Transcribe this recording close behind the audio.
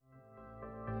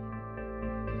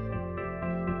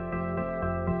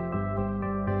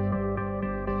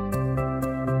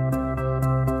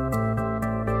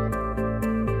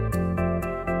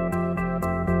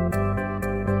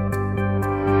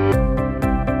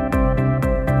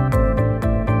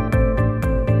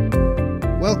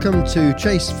Welcome to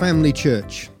Chase Family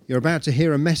Church. You're about to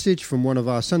hear a message from one of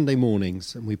our Sunday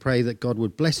mornings, and we pray that God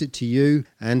would bless it to you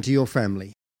and to your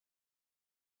family.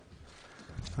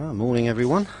 Morning,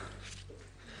 everyone.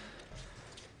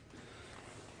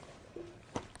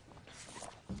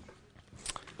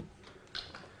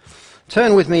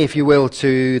 Turn with me, if you will,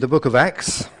 to the book of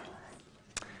Acts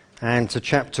and to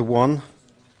chapter 1.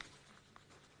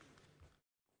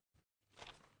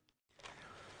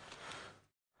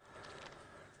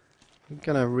 I'm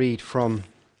going to read from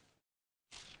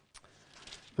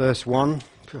verse 1.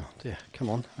 Oh dear, come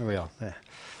on, there we are, there.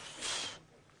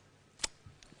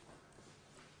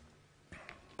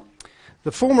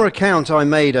 The former account I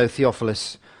made, O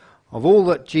Theophilus, of all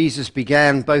that Jesus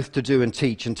began both to do and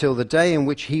teach until the day in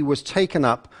which he was taken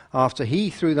up, after he,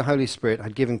 through the Holy Spirit,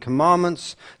 had given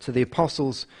commandments to the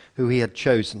apostles who he had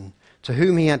chosen, to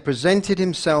whom he had presented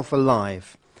himself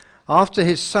alive, after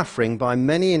his suffering by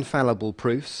many infallible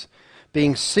proofs,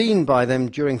 being seen by them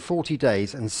during 40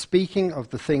 days, and speaking of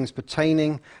the things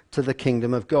pertaining to the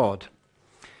kingdom of God.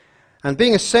 And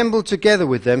being assembled together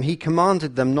with them, he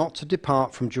commanded them not to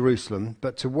depart from Jerusalem,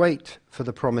 but to wait for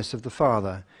the promise of the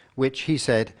Father, which, he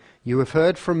said, you have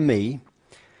heard from me.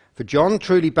 For John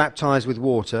truly baptized with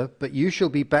water, but you shall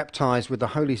be baptized with the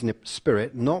Holy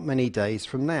Spirit not many days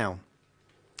from now.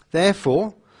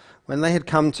 Therefore, when they had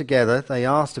come together, they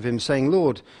asked of him, saying,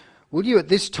 Lord, will you at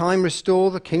this time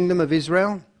restore the kingdom of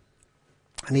Israel?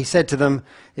 And he said to them,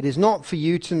 it is not for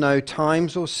you to know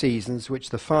times or seasons which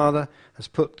the Father has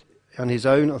put on his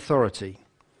own authority,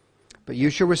 but you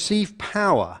shall receive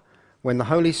power when the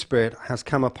Holy Spirit has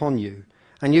come upon you,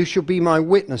 and you shall be my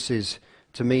witnesses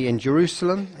to me in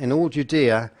Jerusalem, in all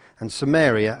Judea and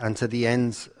Samaria, and to the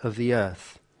ends of the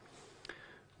earth.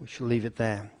 We shall leave it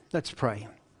there. Let's pray.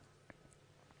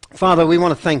 Father, we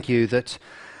want to thank you that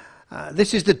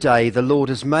this is the day the Lord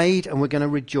has made, and we're going to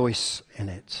rejoice in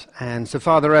it. And so,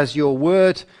 Father, as your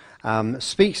word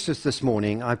speaks to us this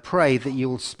morning, I pray that you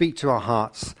will speak to our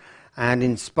hearts and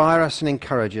inspire us and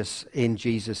encourage us in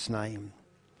Jesus' name.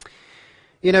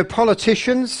 You know,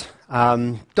 politicians,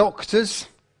 doctors,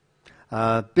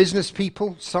 business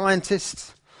people,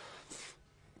 scientists,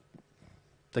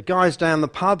 the guys down the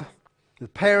pub, the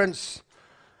parents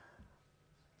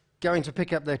going to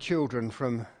pick up their children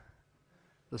from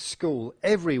the school,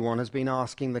 everyone has been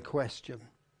asking the question,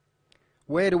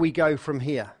 where do we go from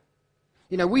here?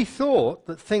 You know, we thought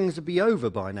that things would be over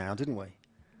by now, didn't we?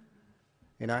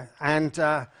 You know, and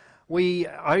I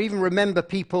even remember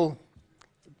people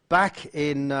back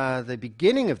in the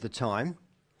beginning of the time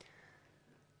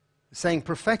saying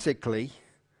prophetically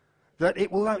that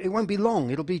it won't be long,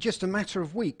 it'll be just a matter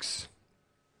of weeks.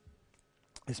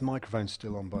 This microphone's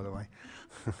still on, by the way.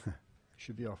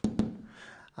 Should be off.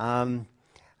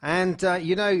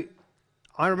 You know,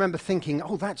 I remember thinking,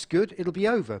 oh, that's good, it'll be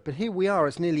over. But here we are,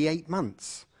 it's nearly 8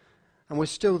 months, and we're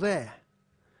still there.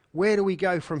 Where do we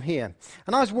go from here?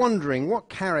 And I was wondering, what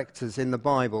characters in the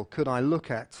Bible could I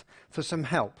look at for some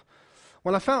help?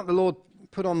 Well, I felt the Lord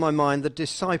put on my mind the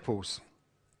disciples.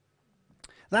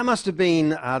 That must have been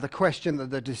the question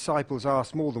that the disciples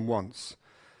asked more than once.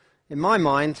 In my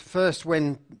mind, first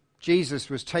when Jesus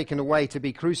was taken away to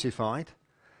be crucified,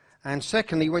 and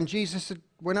secondly, when Jesus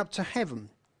went up to heaven.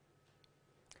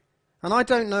 And I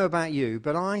don't know about you,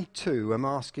 but I too am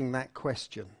asking that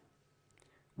question.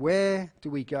 Where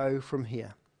do we go from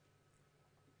here?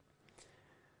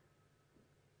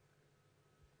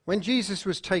 When Jesus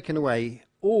was taken away,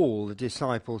 all the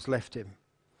disciples left him.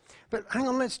 But hang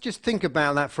on, let's just think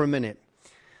about that for a minute.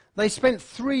 They spent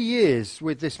 3 years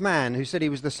with this man who said he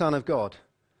was the Son of God.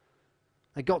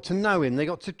 They got to know him, they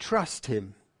got to trust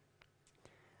him.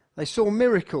 They saw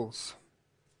miracles.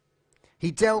 He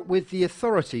dealt with the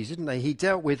authorities, didn't they? He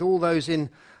dealt with all those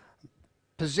in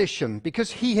position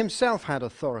because he himself had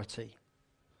authority.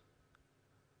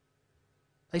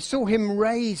 They saw him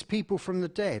raise people from the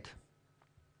dead.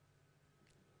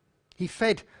 He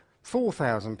fed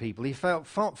 4,000 people. He fed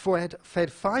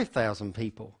 5,000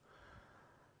 people.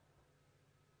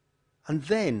 And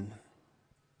then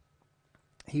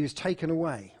he was taken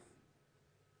away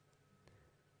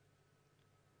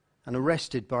and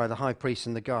arrested by the high priest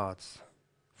and the guards.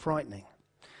 Frightening.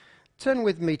 Turn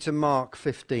with me to Mark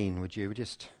 15, would you?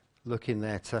 Just look in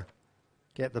there to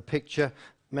get the picture.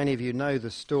 Many of you know the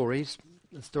story,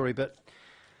 but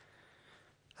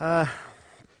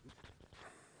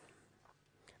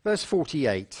verse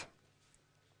 48.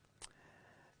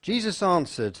 Jesus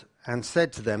answered and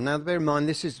said to them, now bear in mind,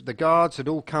 the guards had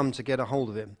all come to get a hold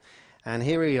of him. And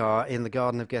here we are in the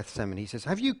Garden of Gethsemane. He says,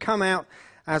 have you come out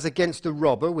as against a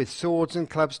robber with swords and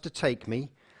clubs to take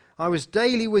me? I was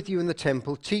daily with you in the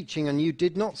temple, teaching, and you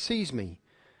did not seize me.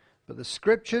 But the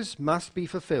scriptures must be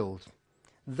fulfilled."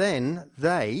 Then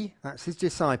they, that's his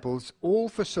disciples, all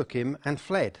forsook him and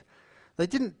fled. They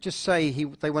didn't just say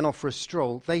they went off for a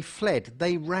stroll. They fled.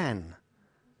 They ran.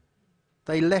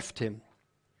 They left him.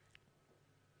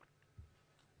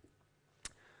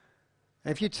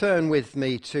 If you turn with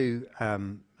me to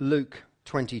Luke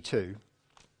 22,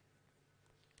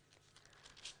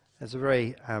 there's a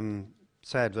very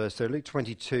sad verse there. Luke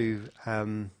 22,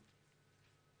 can't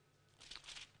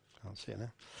see it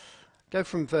now. Go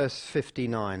from verse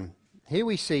 59. Here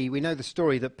we know the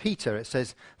story that Peter, it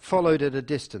says, followed at a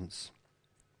distance.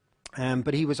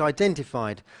 But he was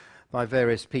identified by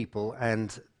various people,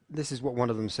 and this is what one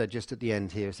of them said just at the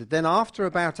end here. It said, "Then after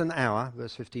about an hour,"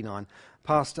 verse 59,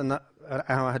 an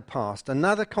hour had passed,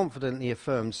 "another confidently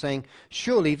affirmed, saying,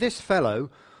 'Surely this fellow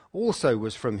also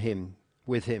was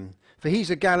with him, for he's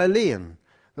a Galilean.'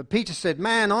 But Peter said,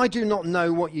 'Man, I do not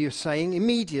know what you are saying.'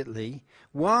 Immediately,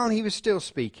 while he was still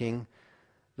speaking,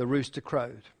 the rooster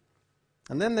crowed."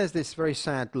 And then there's this very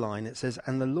sad line. It says,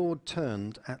 "And the Lord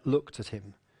turned and looked at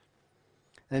him.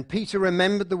 And Peter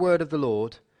remembered the word of the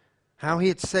Lord, how he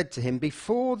had said to him,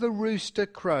 'Before the rooster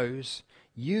crows,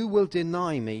 you will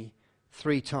deny me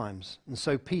 3 times.' And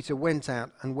so Peter went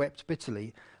out and wept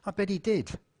bitterly." I bet he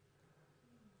did.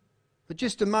 But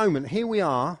just a moment, here we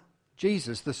are,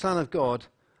 Jesus, the Son of God,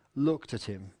 looked at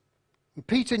him. And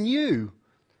Peter knew.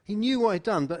 He knew what he'd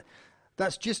done, but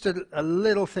that's just a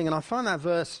little thing. And I find that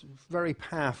verse very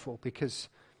powerful because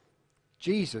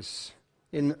Jesus,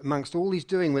 in amongst all he's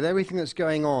doing with everything that's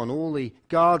going on, all the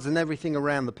guards and everything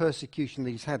around, the persecution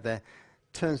that he's had there,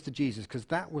 turns to Jesus because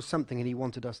that was something that he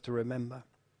wanted us to remember.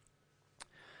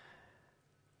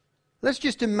 Let's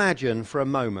just imagine for a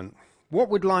moment, what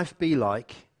would life be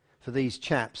like for these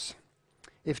chaps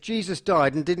if Jesus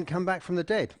died and didn't come back from the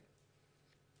dead?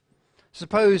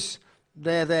 Suppose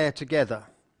they're there together.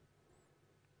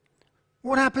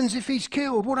 What happens if he's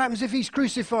killed? What happens if he's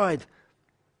crucified?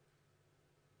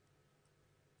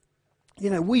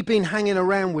 We've been hanging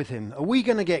around with him. Are we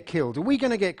going to get killed? Are we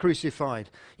going to get crucified?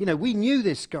 We knew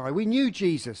this guy. We knew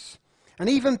Jesus. And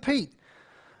even Pete,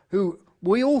 who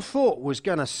we all thought was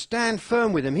going to stand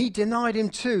firm with him, he denied him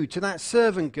too, to that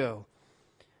servant girl.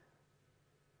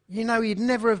 He'd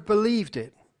never have believed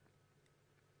it.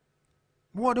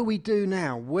 What do we do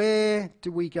now? Where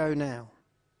do we go now?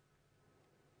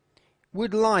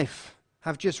 Would life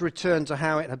have just returned to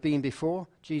how it had been before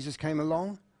Jesus came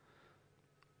along?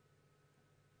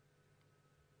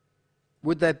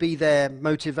 Would there be their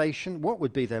motivation? What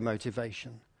would be their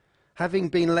motivation? Having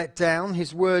been let down,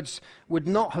 his words would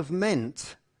not have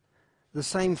meant the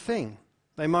same thing.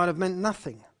 They might have meant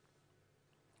nothing.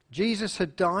 Jesus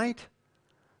had died.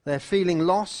 They're feeling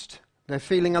lost. They're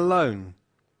feeling alone.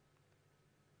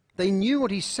 They knew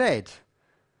what he said,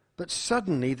 but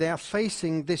suddenly they are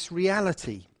facing this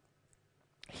reality.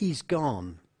 He's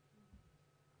gone.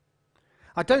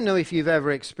 I don't know if you've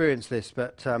ever experienced this,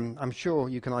 but I'm sure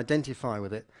you can identify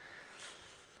with it.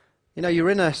 You're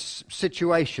in a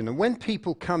situation, and when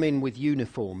people come in with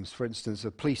uniforms, for instance,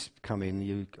 the police come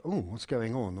in, what's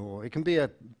going on? Or it can be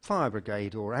a fire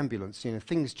brigade or ambulance.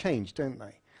 Things change, don't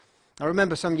they? I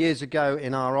remember some years ago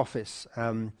in our office,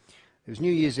 it was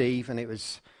New Year's Eve, and it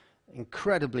was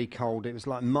incredibly cold. It was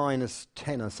like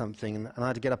 -10 or something, and I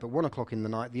had to get up at 1 o'clock in the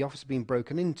night. The office had been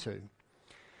broken into.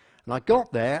 And I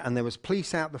got there, and there was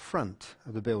police out the front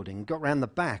of the building. Got round the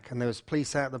back, and there was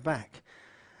police out the back.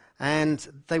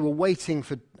 And they were waiting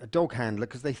for a dog handler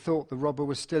because they thought the robber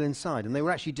was still inside. And they were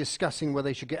actually discussing whether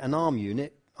they should get an armed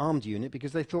unit,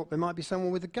 because they thought there might be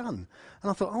someone with a gun.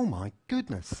 And I thought, oh my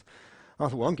goodness. I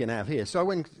thought, well, I'm getting out of here. So I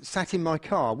went and sat in my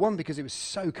car, 1, because it was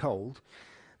so cold,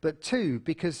 but 2,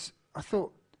 because I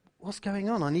thought, what's going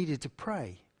on? I needed to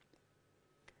pray.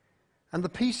 And the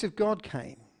peace of God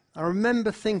came. I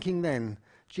remember thinking then,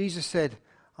 Jesus said,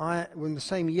 I am the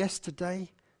same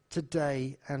yesterday,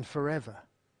 today, and forever.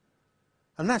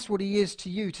 And that's what he is to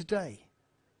you today.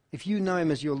 If you know him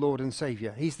as your Lord and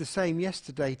Saviour, he's the same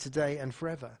yesterday, today, and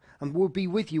forever, and will be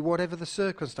with you whatever the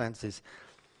circumstances.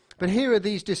 But here are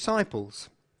these disciples,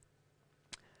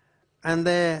 and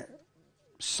their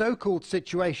so-called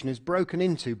situation is broken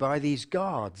into by these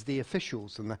guards, the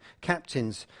officials and the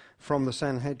captains from the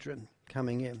Sanhedrin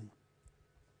coming in.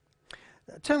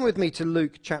 Turn with me to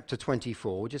Luke chapter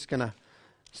 24. We're just going to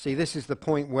see, this is the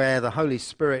point where the Holy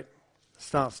Spirit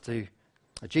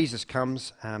Jesus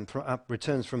comes and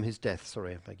returns from his death.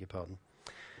 I beg your pardon.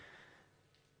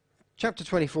 Chapter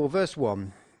 24, verse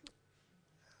 1.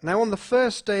 Now on the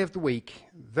first day of the week,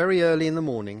 very early in the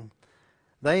morning,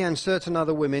 They and certain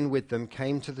other women with them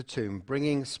came to the tomb,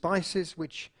 bringing spices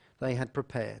which they had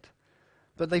prepared.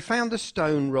 But they found the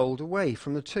stone rolled away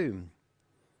from the tomb.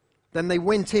 Then they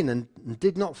went in and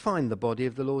did not find the body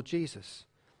of the Lord Jesus.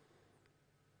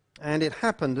 And it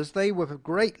happened, as they were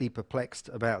greatly perplexed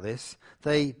about this,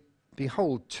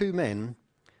 behold, 2 men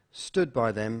stood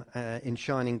by them in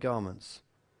shining garments.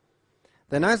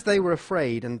 Then as they were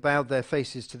afraid and bowed their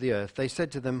faces to the earth, they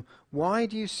said to them, "Why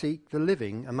do you seek the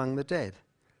living among the dead?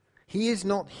 He is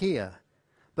not here,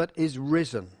 but is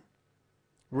risen.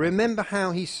 Remember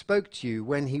how he spoke to you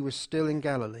when he was still in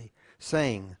Galilee,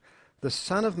 saying, 'The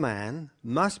Son of Man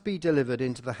must be delivered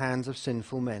into the hands of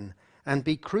sinful men and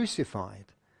be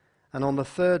crucified, and on the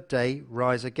 3rd day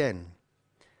rise again.'"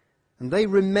 And they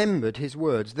remembered his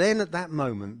words. Then at that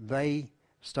moment they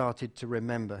started to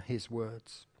remember his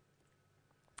words.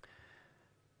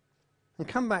 And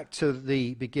come back to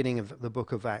the beginning of the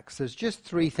book of Acts. There's just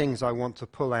 3 things I want to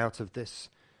pull out of this,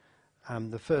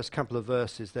 the first couple of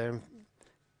verses there.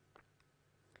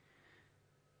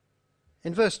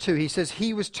 In verse 2 he says,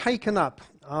 "He was taken up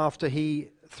after he,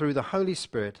 through the Holy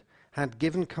Spirit, had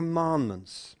given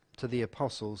commandments to the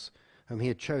apostles whom he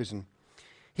had chosen."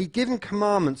 He'd given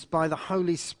commandments by the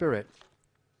Holy Spirit.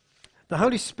 The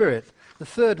Holy Spirit, the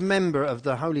 3rd member of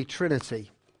the Holy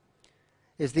Trinity,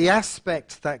 is the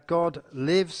aspect that God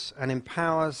lives and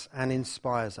empowers and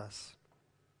inspires us.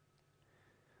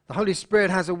 The Holy Spirit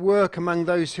has a work among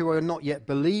those who are not yet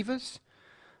believers,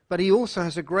 but he also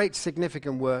has a great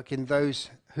significant work in those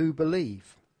who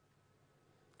believe.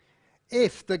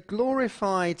 If the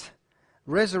glorified,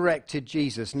 resurrected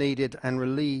Jesus needed and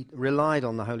relied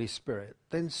on the Holy Spirit,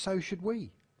 then so should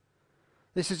we.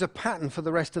 This is a pattern for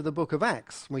the rest of the book of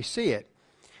Acts. We see it,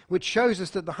 which shows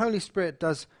us that the Holy Spirit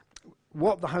does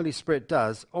what the Holy Spirit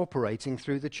does operating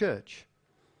through the church.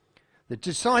 The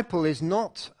disciple is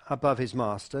not above his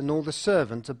master, nor the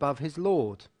servant above his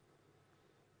Lord.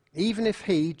 Even if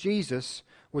he, Jesus,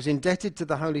 was indebted to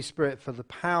the Holy Spirit for the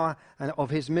power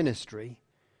of his ministry,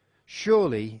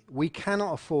 surely we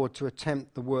cannot afford to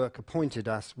attempt the work appointed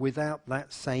us without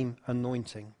that same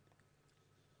anointing.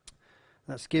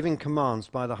 That's giving commands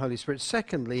by the Holy Spirit.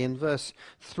 Secondly, in verse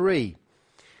 3,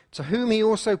 "To whom he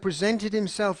also presented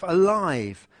himself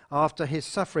alive after his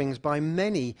sufferings by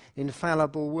many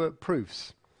infallible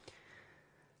proofs."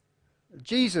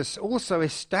 Jesus also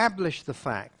established the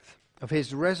fact of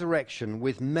his resurrection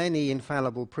with many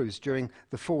infallible proofs during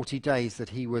the 40 days that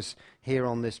he was here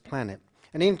on this planet.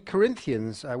 And in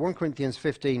 1 Corinthians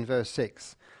 15, verse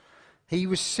 6, he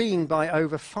was seen by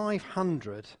over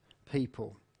 500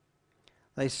 people.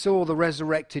 They saw the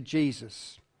resurrected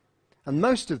Jesus. And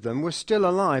most of them were still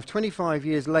alive 25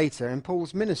 years later in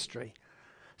Paul's ministry.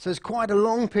 So it's quite a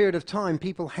long period of time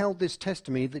people held this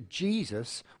testimony that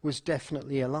Jesus was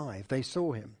definitely alive. They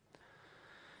saw him.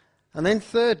 And then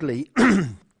thirdly,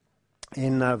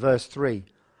 in verse 3,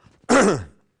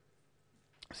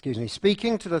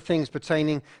 speaking to the things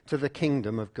pertaining to the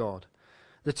kingdom of God.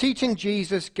 The teaching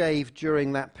Jesus gave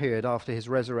during that period after his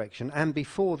resurrection and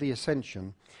before the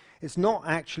ascension is not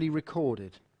actually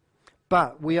recorded.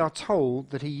 But we are told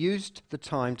that he used the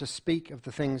time to speak of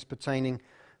the things pertaining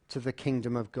to the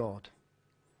kingdom of God.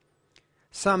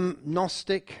 Some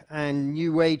Gnostic and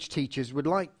New Age teachers would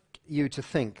like you to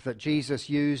think that Jesus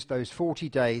used those 40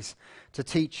 days to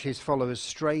teach his followers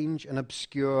strange and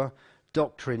obscure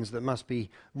doctrines that must be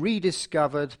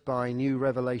rediscovered by new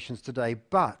revelations today.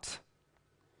 But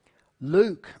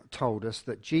Luke told us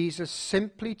that Jesus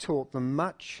simply taught them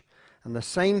much and the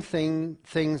same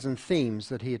things and themes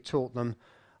that he had taught them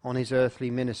on his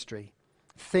earthly ministry,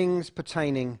 things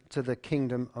pertaining to the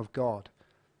kingdom of God.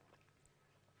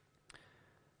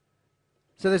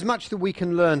 So there's much that we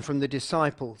can learn from the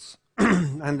disciples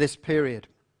and this period.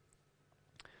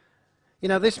 You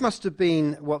know, this must have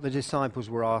been what the disciples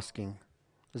were asking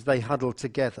as they huddled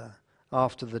together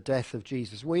after the death of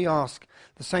Jesus. We ask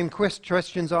the same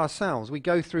questions ourselves. We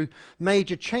go through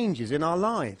major changes in our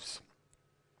lives.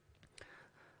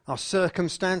 Our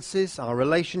circumstances, our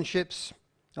relationships,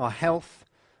 our health,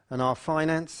 and our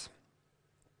finance.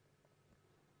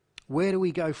 Where do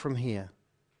we go from here?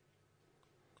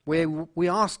 We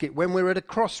ask it when we're at a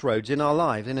crossroads in our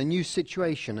lives, in a new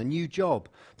situation, a new job.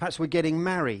 Perhaps we're getting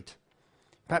married.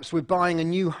 Perhaps we're buying a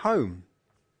new home.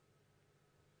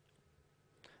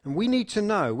 And we need to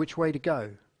know which way to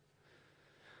go.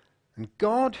 And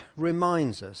God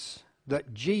reminds us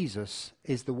that Jesus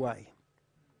is the way.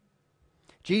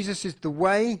 Jesus is the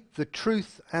way, the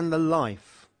truth, and the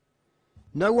life.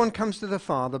 No one comes to the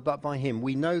Father but by him.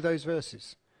 We know those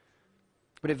verses.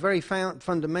 But it very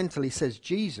fundamentally says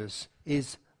Jesus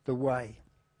is the way.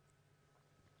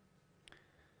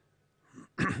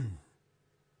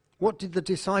 What did the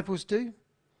disciples do?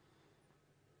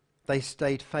 They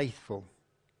stayed faithful.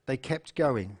 They kept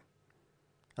going.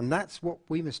 And that's what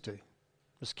we must do.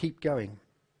 Must keep going.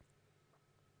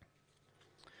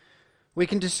 We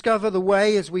can discover the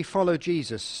way as we follow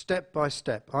Jesus, step by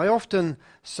step. I often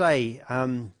say,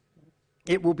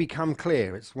 it will become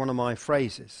clear. It's one of my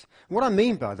phrases. What I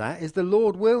mean by that is the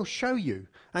Lord will show you,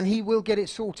 and he will get it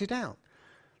sorted out.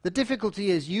 The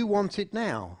difficulty is you want it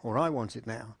now, or I want it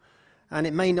now. And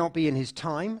it may not be in his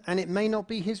time, and it may not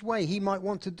be his way. He might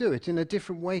want to do it in a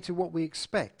different way to what we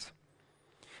expect.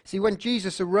 See, when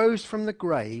Jesus arose from the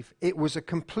grave, it was a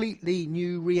completely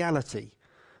new reality.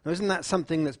 Now, isn't that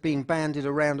something that's being bandied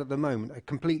around at the moment? A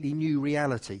completely new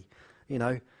reality. You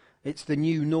know, it's the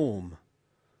new norm.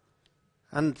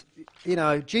 And, you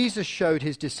know, Jesus showed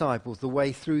his disciples the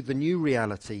way through the new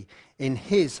reality in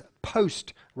his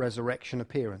post-resurrection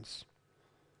appearance.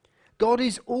 God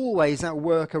is always at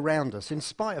work around us, in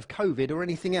spite of COVID or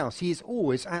anything else. He is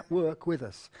always at work with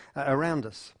us, around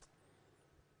us.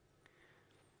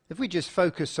 If we just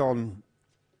focus on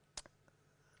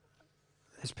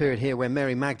this period here where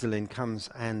Mary Magdalene comes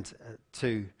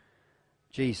to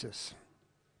Jesus.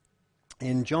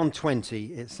 In John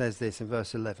 20, it says this in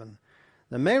verse 11.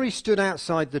 Now Mary stood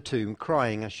outside the tomb,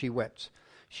 crying as she wept.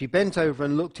 She bent over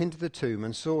and looked into the tomb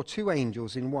and saw two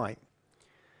angels in white,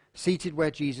 seated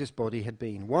where Jesus' body had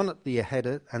been, one at the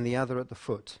head and the other at the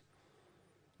foot.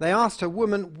 They asked her,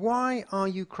 "Woman, why are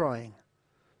you crying?"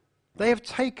 "They have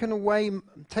taken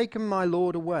my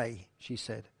Lord away," she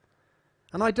said,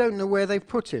 "and I don't know where they've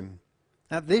put him."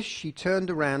 At this she turned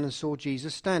around and saw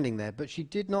Jesus standing there, but she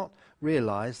did not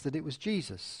realize that it was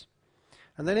Jesus.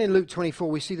 And then in Luke 24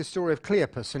 we see the story of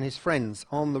Cleopas and his friends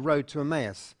on the road to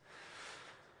Emmaus.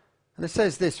 And it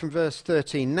says this from verse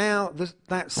 13. Now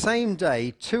that same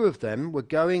day 2 of them were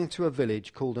going to a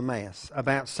village called Emmaus,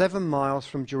 about 7 miles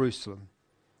from Jerusalem.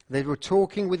 They were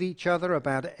talking with each other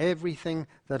about everything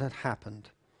that had happened.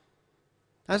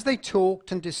 As they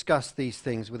talked and discussed these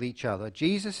things with each other,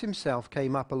 Jesus himself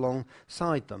came up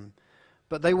alongside them,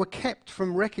 but they were kept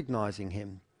from recognizing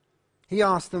him. He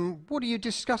asked them, "What are you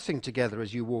discussing together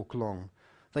as you walk along?"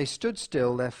 They stood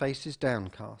still, their faces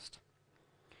downcast.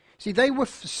 See, they were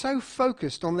so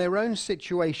focused on their own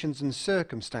situations and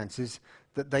circumstances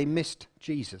that they missed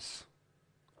Jesus.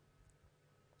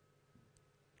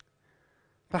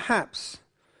 Perhaps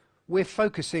we're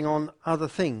focusing on other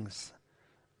things.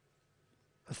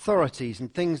 Authorities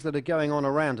and things that are going on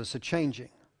around us are changing.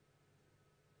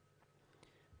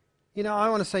 You know, I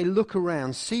want to say, look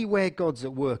around, see where God's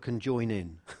at work and join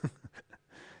in.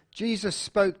 Jesus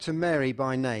spoke to Mary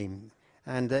by name,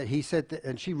 and he said that,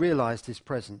 and she realized his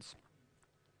presence.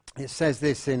 It says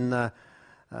this in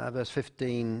verse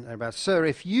 15 about, "Sir,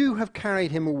 if you have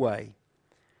carried him away,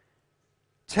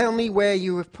 tell me where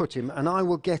you have put him, and I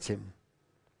will get him."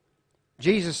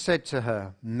 Jesus said to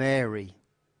her, "Mary."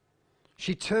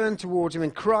 She turned towards him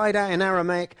and cried out in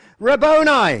Aramaic,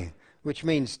 "Rabboni," which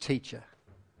means teacher.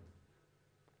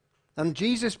 And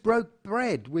Jesus broke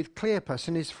bread with Cleopas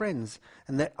and his friends,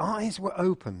 and their eyes were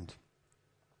opened.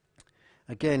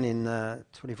 Again in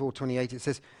 24:28 it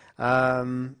says,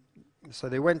 so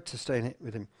they went to stay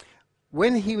with him.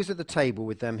 When he was at the table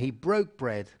with them, he broke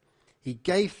bread, he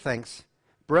gave thanks,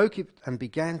 broke it and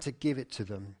began to give it to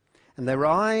them. And their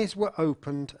eyes were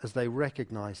opened as they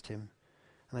recognized him.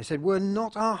 And they said, "Were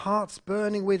not our hearts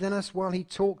burning within us while he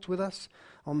talked with us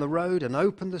on the road and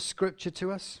opened the scripture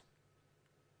to us?"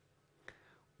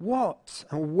 What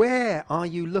and where are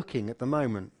you looking at the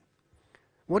moment?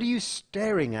 What are you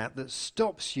staring at that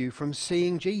stops you from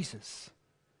seeing Jesus?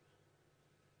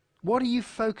 What are you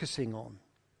focusing on?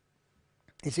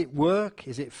 Is it work?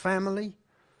 Is it family?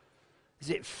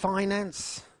 Is it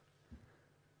finance?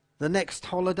 The next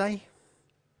holiday?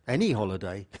 Any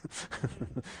holiday?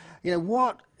 You know,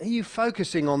 what are you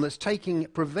focusing on that's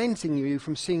preventing you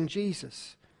from seeing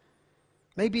Jesus?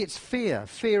 Maybe it's fear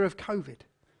of COVID,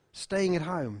 staying at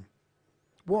home.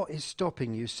 What is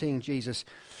stopping you seeing Jesus?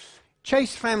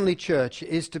 Chase Family Church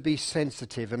is to be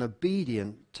sensitive and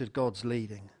obedient to God's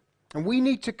leading. And we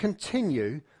need to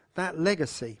continue that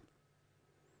legacy.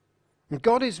 And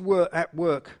God is at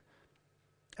work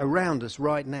around us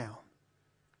right now.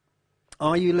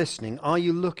 Are you listening? Are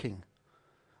you looking?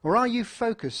 Or are you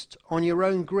focused on your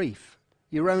own grief,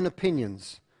 your own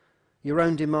opinions, your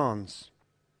own demands?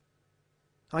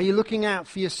 Are you looking out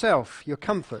for yourself, your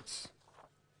comforts?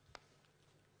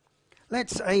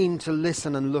 Let's aim to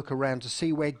listen and look around to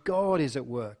see where God is at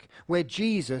work, where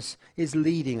Jesus is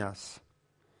leading us.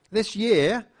 This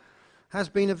year has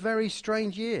been a very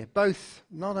strange year, both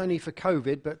not only for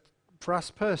COVID, but for us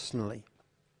personally.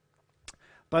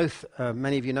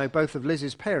 Many of you know, both of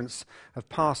Liz's parents have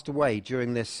passed away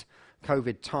during this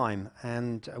COVID time,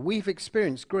 and we've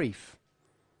experienced grief.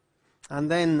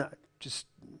 And then just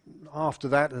after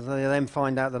that, as they then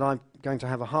find out that I'm going to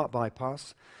have a heart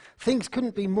bypass, things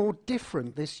couldn't be more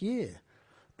different this year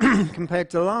compared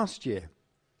to last year.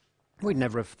 We'd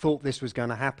never have thought this was going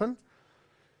to happen.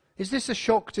 Is this a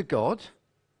shock to God?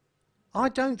 I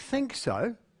don't think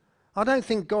so. I don't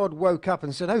think God woke up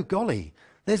and said, oh golly,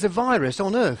 there's a virus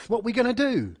on earth, what are we going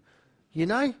to do? You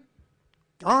know?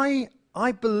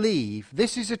 I believe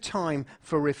this is a time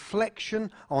for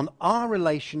reflection on our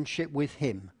relationship with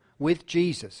him, with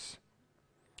Jesus.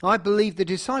 I believe the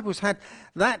disciples had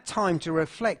that time to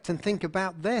reflect and think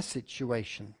about their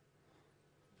situation.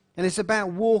 And it's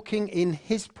about walking in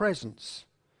his presence.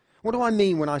 What do I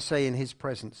mean when I say in his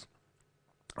presence?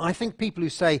 I think people who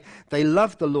say they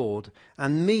love the Lord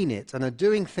and mean it and are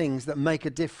doing things that make a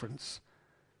difference,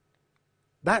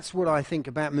 that's what I think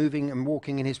about moving and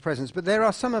walking in his presence. But there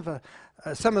are some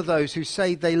of those who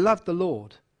say they love the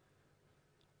Lord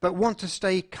but want to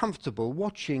stay comfortable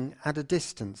watching at a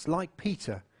distance, like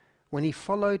Peter when he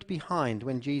followed behind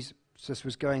when Jesus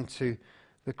was going to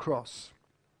the cross.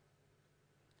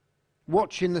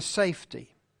 Watch in the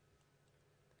safety.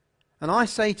 And I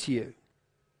say to you,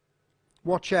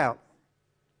 watch out.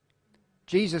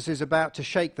 Jesus is about to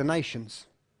shake the nations,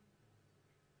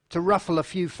 to ruffle a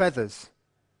few feathers.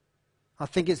 I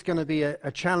think it's going to be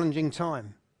a challenging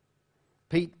time.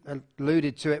 Pete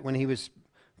alluded to it when he was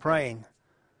praying.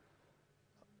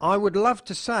 I would love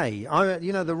to say,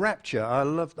 the rapture, I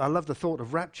love the thought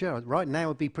of rapture. Right now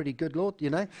would be pretty good, Lord,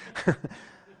 you know.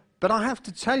 But I have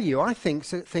to tell you, I think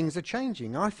things are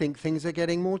changing. I think things are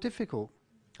getting more difficult.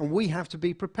 And we have to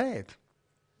be prepared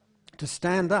to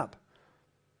stand up.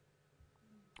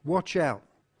 Watch out.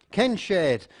 Ken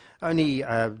shared only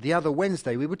the other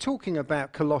Wednesday, we were talking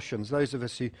about Colossians, those of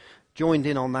us who joined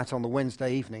in on that on the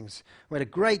Wednesday evenings. We had a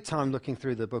great time looking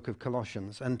through the book of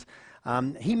Colossians. And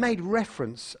he made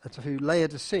reference to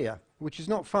Laodicea, which is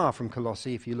not far from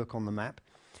Colossae if you look on the map.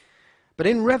 But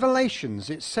in Revelations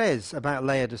it says about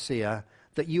Laodicea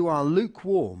that you are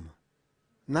lukewarm.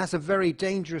 And that's a very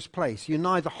dangerous place. You're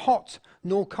neither hot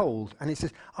nor cold. And it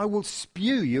says, I will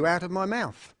spew you out of my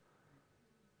mouth.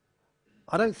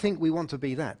 I don't think we want to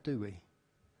be that, do we?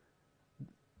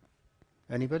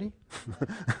 Anybody?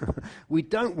 We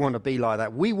don't want to be like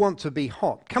that. We want to be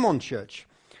hot. Come on, church.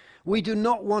 We do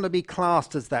not want to be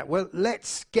classed as that. Well,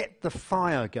 let's get the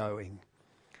fire going.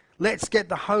 Let's get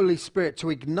the Holy Spirit to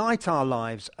ignite our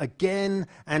lives again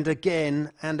and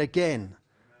again and again.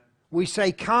 We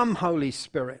say, come, Holy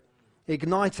Spirit,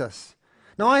 ignite us.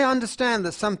 Now, I understand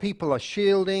that some people are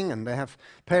shielding and they have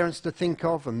parents to think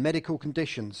of and medical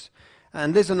conditions.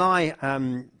 And Liz and I,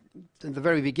 at the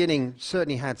very beginning,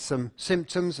 certainly had some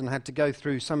symptoms and had to go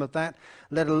through some of that,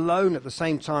 let alone at the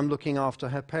same time looking after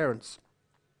her parents.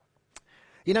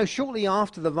 You know, shortly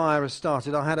after the virus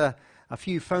started, I had a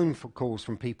few phone calls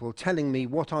from people telling me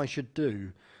what I should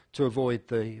do to avoid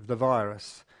the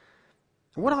virus.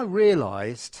 And what I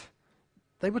realized,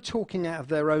 they were talking out of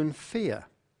their own fear.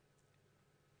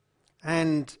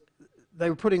 And they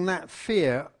were putting that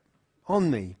fear on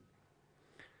me.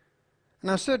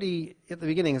 Now, certainly at the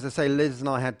beginning, as I say, Liz and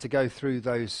I had to go through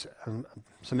those,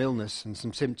 some illness and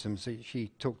some symptoms. She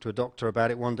talked to a doctor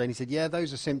about it one day and he said, yeah,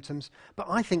 those are symptoms. But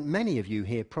I think many of you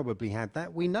here probably had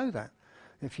that. We know that.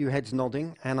 A few heads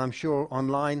nodding, and I'm sure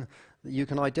online that you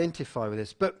can identify with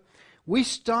this. But we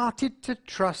started to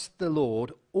trust the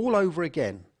Lord all over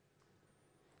again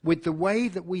with the way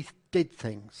that we did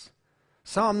things.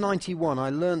 Psalm 91 I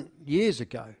learnt years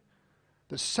ago,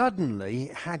 but suddenly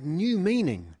it had new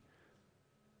meaning.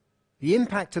 The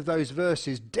impact of those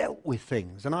verses dealt with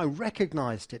things, and I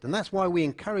recognized it. And that's why we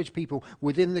encourage people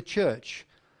within the church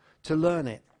to learn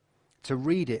it, to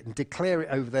read it, and declare it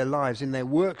over their lives in their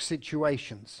work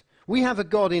situations. We have a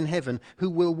God in heaven who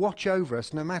will watch over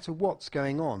us no matter what's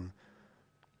going on.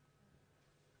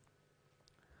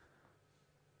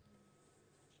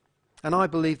 And I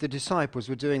believe the disciples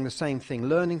were doing the same thing,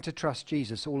 learning to trust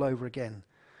Jesus all over again.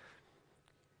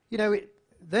 You know,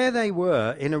 there they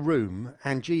were in a room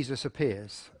and Jesus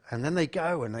appears. And then they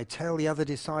go and they tell the other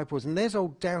disciples. And there's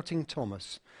old doubting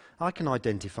Thomas. I can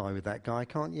identify with that guy,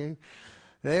 can't you?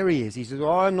 There he is. He says,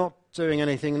 well, I'm not doing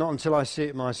anything, not until I see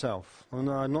it myself. Well,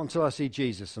 no, not until I see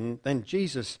Jesus. And then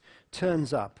Jesus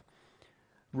turns up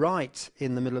right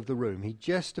in the middle of the room. He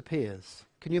just appears.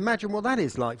 Can you imagine what that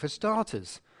is like for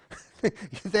starters?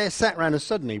 They're sat round and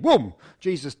suddenly, boom,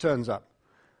 Jesus turns up.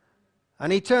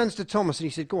 And he turns to Thomas and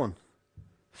he said, go on.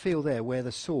 Feel there where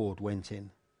the sword went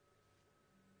in.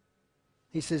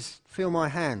 He says, feel my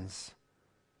hands.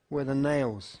 where the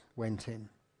nails went in.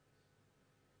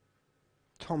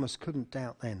 Thomas couldn't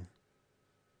doubt then.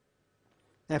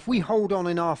 Now, if we hold on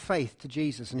in our faith to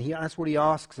Jesus, and that's what he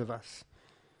asks of us,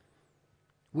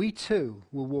 we too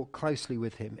will walk closely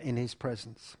with him in his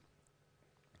presence.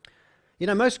 You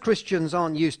know, most Christians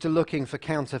aren't used to looking for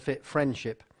counterfeit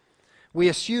friendship. We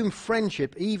assume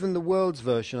friendship, even the world's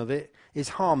version of it, is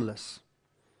harmless.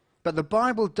 But the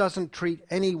Bible doesn't treat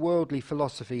any worldly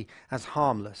philosophy as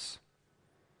harmless.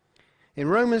 In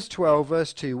Romans 12,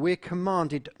 verse 2, we're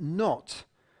commanded not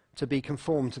to be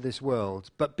conformed to this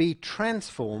world, but be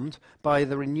transformed by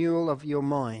the renewal of your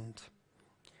mind.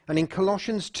 And in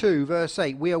Colossians 2, verse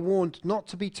 8, we are warned not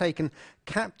to be taken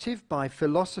captive by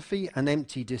philosophy and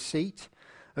empty deceit,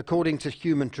 according to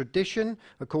human tradition,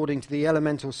 according to the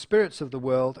elemental spirits of the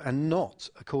world, and not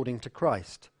according to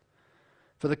Christ.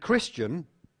 For the Christian,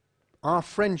 our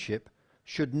friendship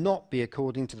should not be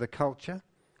according to the culture,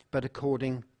 but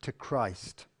according to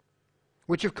Christ.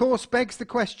 Which of course begs the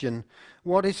question,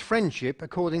 what is friendship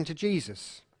according to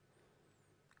Jesus?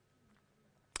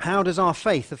 How does our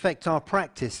faith affect our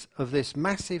practice of this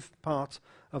massive part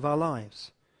of our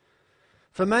lives?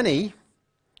 For many,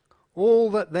 all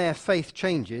that their faith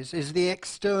changes is the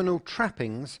external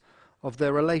trappings of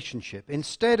their relationship.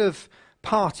 Instead of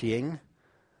partying,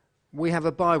 we have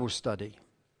a Bible study.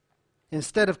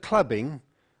 Instead of clubbing,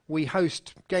 we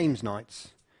host games nights.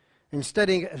 Instead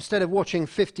of watching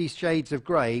 50 Shades of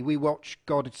Grey, we watch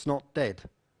God It's Not Dead.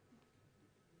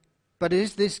 But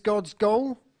is this God's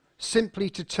goal? Simply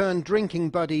to turn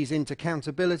drinking buddies into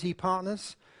accountability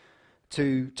partners?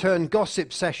 To turn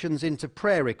gossip sessions into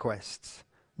prayer requests?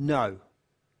 No.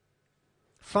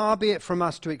 Far be it from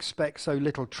us to expect so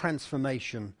little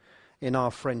transformation in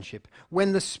our friendship.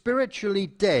 When the spiritually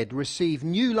dead receive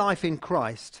new life in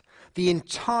Christ, the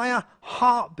entire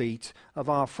heartbeat of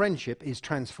our friendship is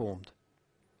transformed.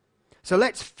 So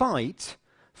let's fight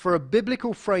for a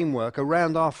biblical framework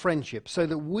around our friendship so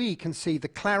that we can see the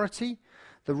clarity,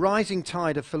 the rising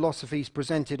tide of philosophies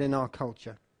presented in our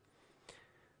culture.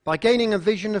 By gaining a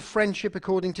vision of friendship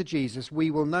according to Jesus,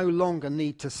 we will no longer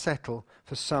need to settle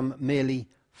for some merely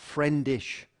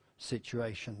friendish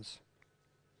situations.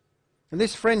 And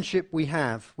this friendship we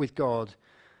have with God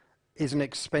is an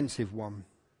expensive one.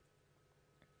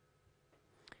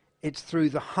 It's through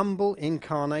the humble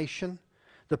incarnation,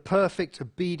 the perfect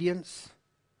obedience,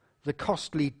 the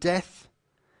costly death,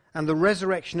 and the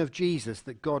resurrection of Jesus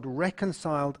that God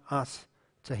reconciled us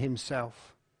to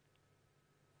himself.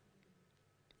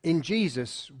 In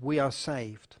Jesus we are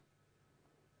saved.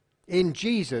 In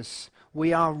Jesus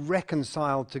we are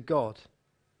reconciled to God.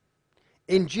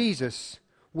 In Jesus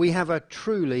we have a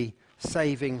truly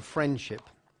saving friendship.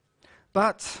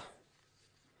 But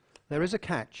there is a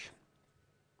catch.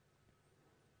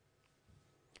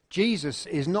 Jesus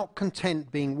is not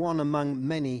content being one among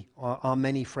many or our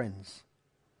many friends.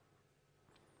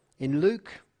 In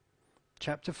Luke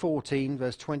chapter 14,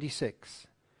 verse 26,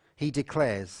 he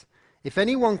declares, "If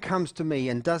anyone comes to me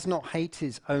and does not hate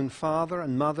his own father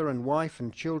and mother and wife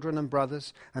and children and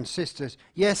brothers and sisters,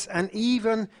 yes, and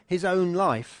even his own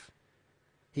life,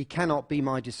 he cannot be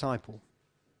my disciple."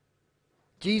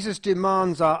 Jesus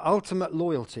demands our ultimate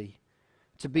loyalty,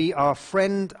 to be our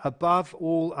friend above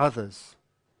all others.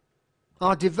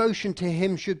 Our devotion to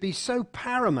him should be so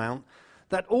paramount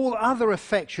that all other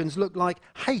affections look like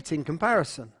hate in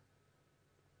comparison.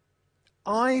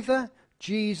 Either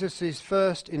Jesus is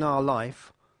first in our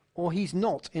life, or he's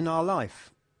not in our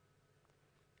life.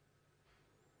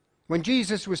 When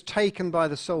Jesus was taken by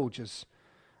the soldiers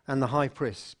and the high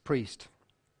priest,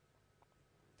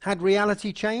 had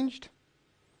reality changed?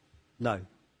 No.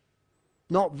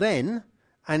 Not then,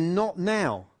 and not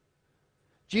now.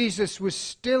 Jesus was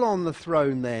still on the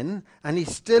throne then, and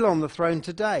he's still on the throne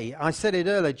today. I said it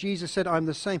earlier, Jesus said, "I'm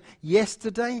the same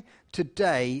yesterday,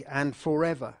 today, and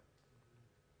forever."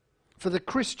 For the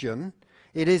Christian,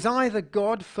 it is either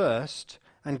God first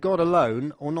and God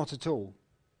alone, or not at all.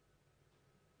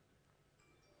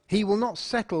 He will not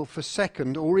settle for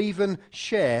second or even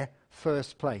share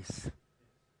first place.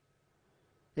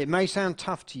 It may sound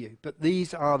tough to you, but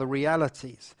these are the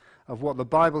realities of what the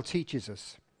Bible teaches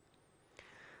us.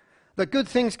 That good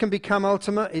things can become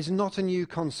ultimate is not a new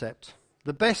concept.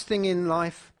 The best things in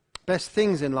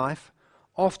life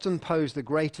often pose the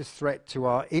greatest threat to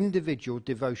our individual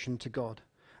devotion to God.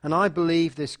 And I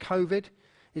believe this COVID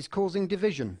is causing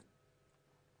division.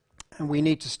 And we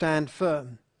need to stand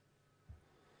firm.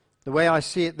 The way I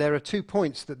see it, there are 2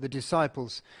 points that the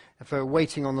disciples are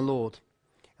waiting on the Lord.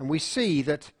 And we see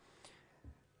that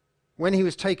when he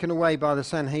was taken away by the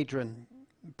Sanhedrin,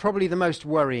 probably the most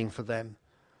worrying for them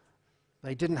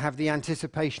They didn't have the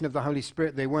anticipation of the Holy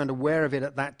Spirit. They weren't aware of it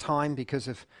at that time because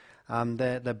of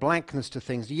their blankness to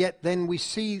things. Yet then we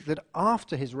see that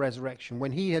after his resurrection,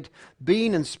 when he had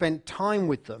been and spent time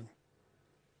with them,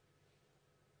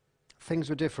 things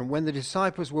were different. When the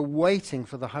disciples were waiting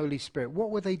for the Holy Spirit,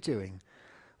 what were they doing?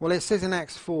 Well, it says in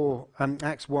Acts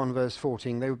 1, verse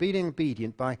 14, they were being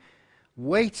obedient by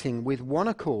waiting with one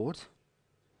accord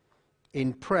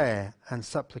in prayer and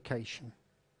supplication.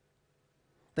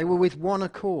 They were with one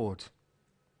accord.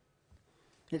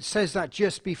 It says that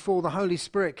just before the Holy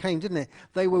Spirit came, didn't it?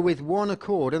 They were with one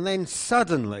accord, and then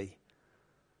suddenly,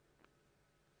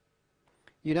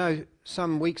 you know,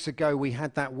 some weeks ago we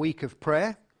had that week of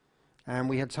prayer, and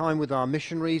we had time with our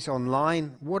missionaries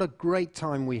online. What a great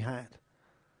time we had.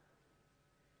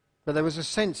 But there was a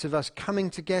sense of us coming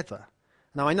together.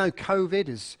 Now, I know COVID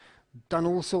has done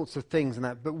all sorts of things and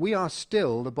that, but we are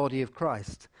still the body of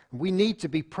Christ. We need to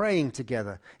be praying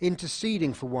together,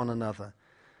 interceding for one another.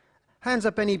 Hands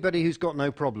up anybody who's got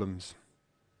no problems.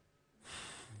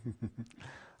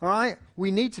 All right?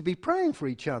 We need to be praying for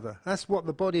each other. That's what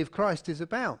the body of Christ is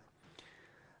about.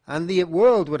 And the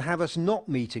world would have us not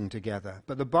meeting together.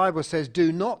 But the Bible says,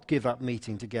 do not give up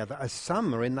meeting together, as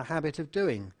some are in the habit of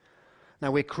doing. Now,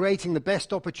 we're creating the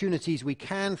best opportunities we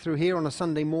can through here on a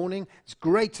Sunday morning. It's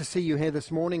great to see you here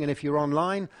this morning. And if you're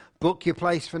online, book your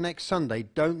place for next Sunday.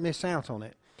 Don't miss out on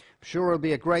it. I'm sure it'll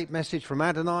be a great message from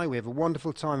Adonai. We have a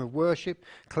wonderful time of worship.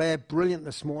 Claire, brilliant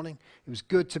this morning. It was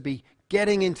good to be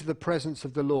getting into the presence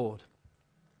of the Lord.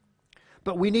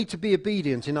 But we need to be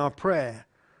obedient in our prayer.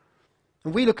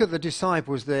 And we look at the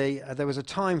disciples, there was a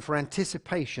time for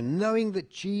anticipation, knowing that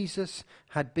Jesus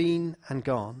had been and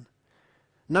gone,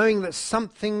 knowing that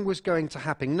something was going to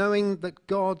happen, knowing that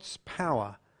God's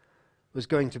power was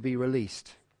going to be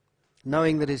released,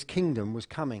 knowing that his kingdom was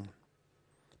coming.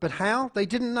 But how? They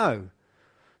didn't know.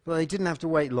 Well, they didn't have to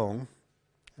wait long.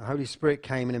 The Holy Spirit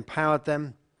came and empowered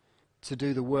them to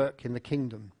do the work in the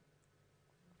kingdom.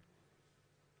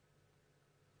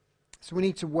 So we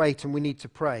need to wait and we need to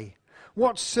pray.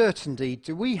 What certainty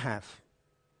do we have?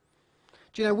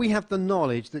 Do you know, we have the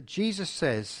knowledge that Jesus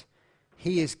says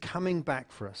he is coming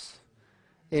back for us.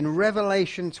 In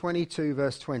Revelation 22,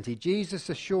 verse 20, Jesus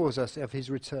assures us of his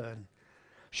return.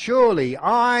 Surely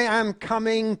I am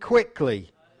coming quickly.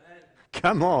 Amen.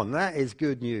 Come on, that is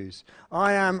good news.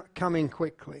 I am coming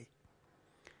quickly.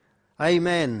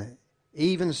 Amen.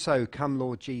 Even so, come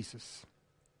Lord Jesus.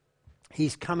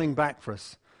 He's coming back for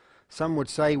us. Some would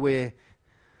say we're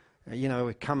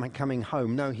coming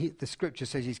home. No, the scripture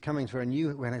says he's coming for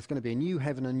when it's going to be a new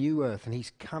heaven, a new earth, and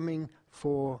he's coming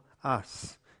for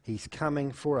us. He's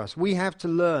coming for us. We have to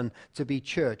learn to be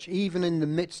church, even in the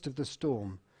midst of the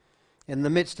storm, in the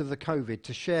midst of the COVID,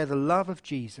 to share the love of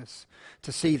Jesus,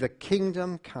 to see the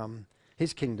kingdom come,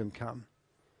 his kingdom come,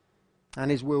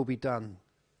 and his will be done.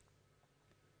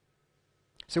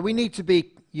 So we need to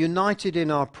be united in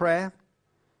our prayer,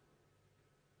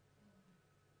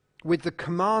 with the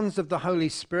commands of the Holy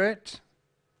Spirit,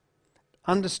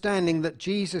 understanding that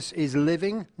Jesus is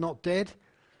living, not dead.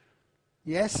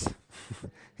 Yes,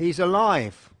 he's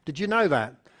alive. Did you know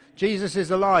that? Jesus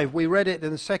is alive. We read it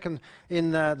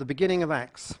in the beginning of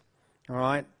Acts, all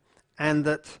right, and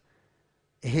that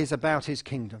is about his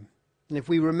kingdom. And if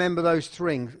we remember those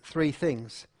three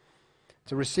things,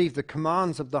 to receive the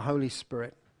commands of the Holy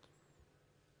Spirit,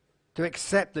 to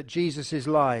accept that Jesus is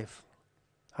alive,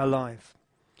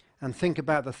 and think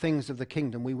about the things of the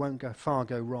kingdom, we won't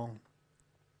go wrong.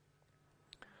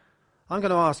 I'm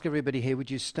going to ask everybody here, would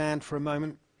you stand for a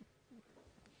moment?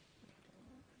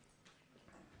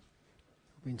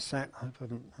 I've been sat, I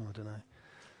don't know.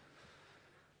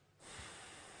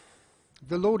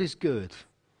 The Lord is good,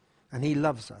 and he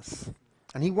loves us,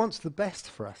 and he wants the best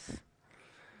for us.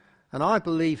 And I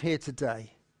believe here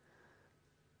today,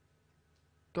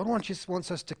 God wants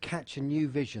us to catch a new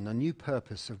vision, a new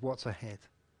purpose of what's ahead.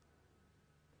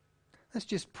 Let's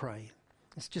just pray.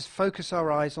 Let's just focus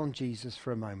our eyes on Jesus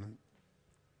for a moment.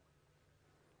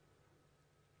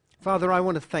 Father, I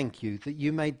want to thank you that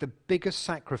you made the biggest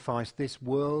sacrifice this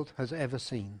world has ever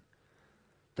seen.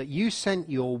 That you sent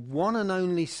your one and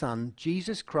only Son,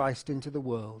 Jesus Christ, into the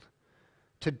world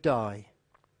to die.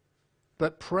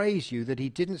 But praise you that he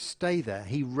didn't stay there.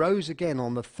 He rose again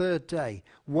on the third day.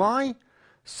 Why?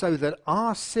 So that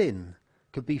our sin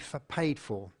could be paid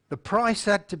for. The price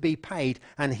had to be paid,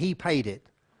 and he paid it.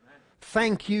 Amen.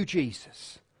 Thank you,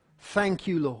 Jesus. Thank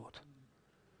you, Lord.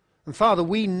 And Father,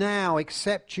 we now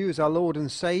accept you as our Lord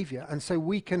and Saviour, and so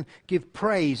we can give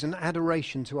praise and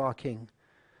adoration to our King.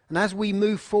 And as we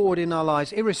move forward in our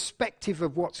lives, irrespective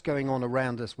of what's going on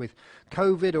around us with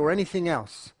COVID or anything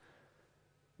else,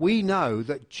 We know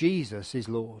that Jesus is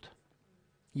Lord.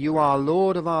 You are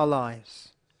Lord of our lives.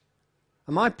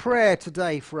 And my prayer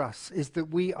today for us is that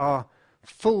we are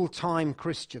full-time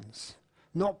Christians,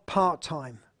 not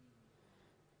part-time.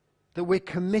 That we're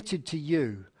committed to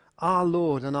you, our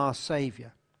Lord and our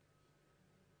Saviour.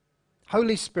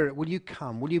 Holy Spirit, will you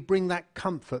come? Will you bring that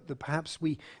comfort that perhaps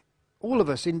all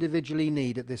of us individually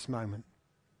need at this moment?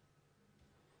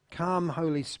 Come,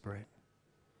 Holy Spirit.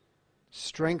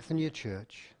 Strengthen your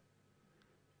church.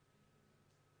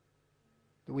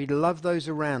 That we'd love those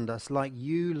around us like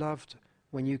you loved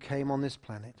when you came on this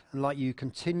planet, and like you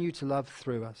continue to love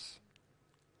through us.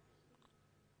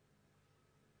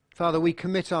 Father, we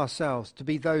commit ourselves to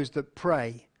be those that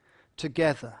pray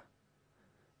together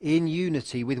in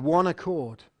unity with one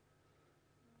accord,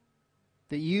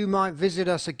 that you might visit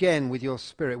us again with your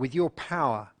Spirit, with your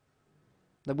power,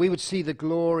 that we would see the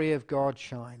glory of God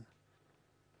shine.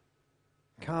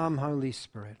 Come, Holy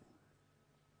Spirit.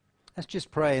 Let's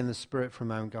just pray in the Spirit for a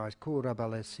moment, guys.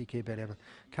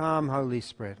 Come, Holy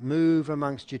Spirit. Move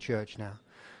amongst your church now.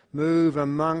 Move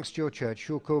amongst your church.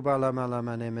 Thank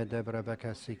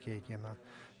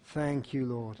you,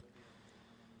 Lord.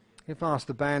 If I ask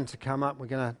the band to come up, we're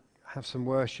going to have some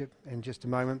worship in just a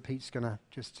moment. Pete's going to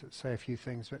just say a few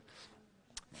things. But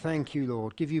thank you,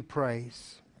 Lord. Give you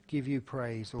praise. Give you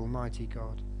praise, Almighty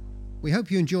God. We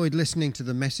hope you enjoyed listening to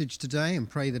the message today and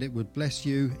pray that it would bless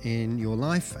you in your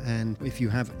life. And if you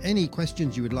have any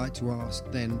questions you would like to ask,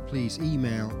 then please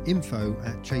email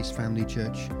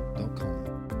info@chasefamilychurch.com.